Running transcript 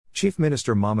Chief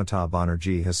Minister Mamata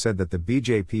Banerjee has said that the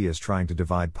BJP is trying to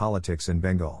divide politics in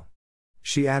Bengal.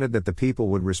 She added that the people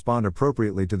would respond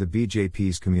appropriately to the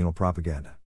BJP's communal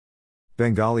propaganda.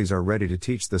 Bengalis are ready to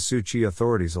teach the Suu Kyi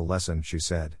authorities a lesson, she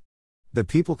said. The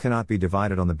people cannot be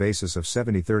divided on the basis of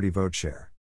 70-30 vote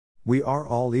share. We are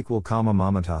all equal,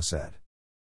 Mamata said.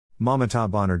 Mamata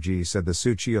Banerjee said the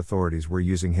Suu Kyi authorities were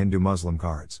using Hindu-Muslim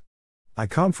cards. I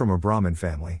come from a Brahmin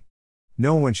family.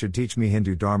 No one should teach me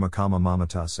Hindu Dharma,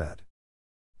 Mamata said.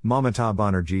 Mamata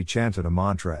Banerjee chanted a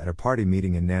mantra at a party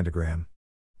meeting in Nandigram.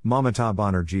 Mamata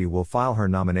Banerjee will file her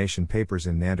nomination papers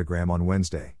in Nandigram on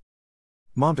Wednesday.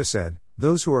 Mamata said,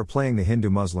 "Those who are playing the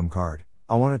Hindu-Muslim card,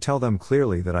 I want to tell them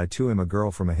clearly that I too am a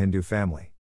girl from a Hindu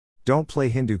family. Don't play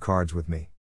Hindu cards with me."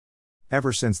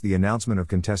 Ever since the announcement of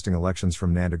contesting elections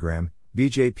from Nandigram,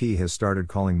 BJP has started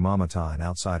calling Mamata an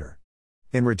outsider.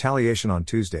 In retaliation on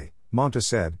Tuesday, Mamata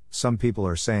said, "Some people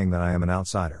are saying that I am an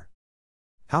outsider.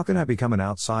 How can I become an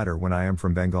outsider when I am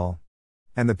from Bengal?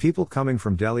 And the people coming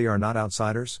from Delhi are not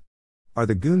outsiders? Are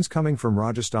the goons coming from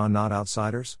Rajasthan not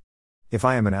outsiders? If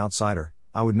I am an outsider,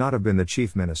 I would not have been the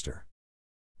chief minister."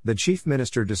 The chief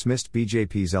minister dismissed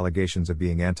BJP's allegations of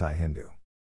being anti-Hindu.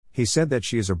 He said that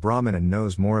she is a Brahmin and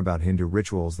knows more about Hindu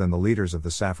rituals than the leaders of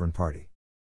the Saffron Party.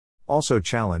 Also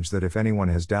challenged that if anyone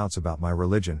has doubts about my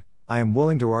religion, I am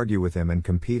willing to argue with him and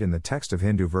compete in the text of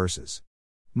Hindu verses.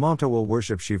 Mamata will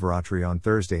worship Shivaratri on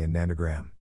Thursday in Nandigram.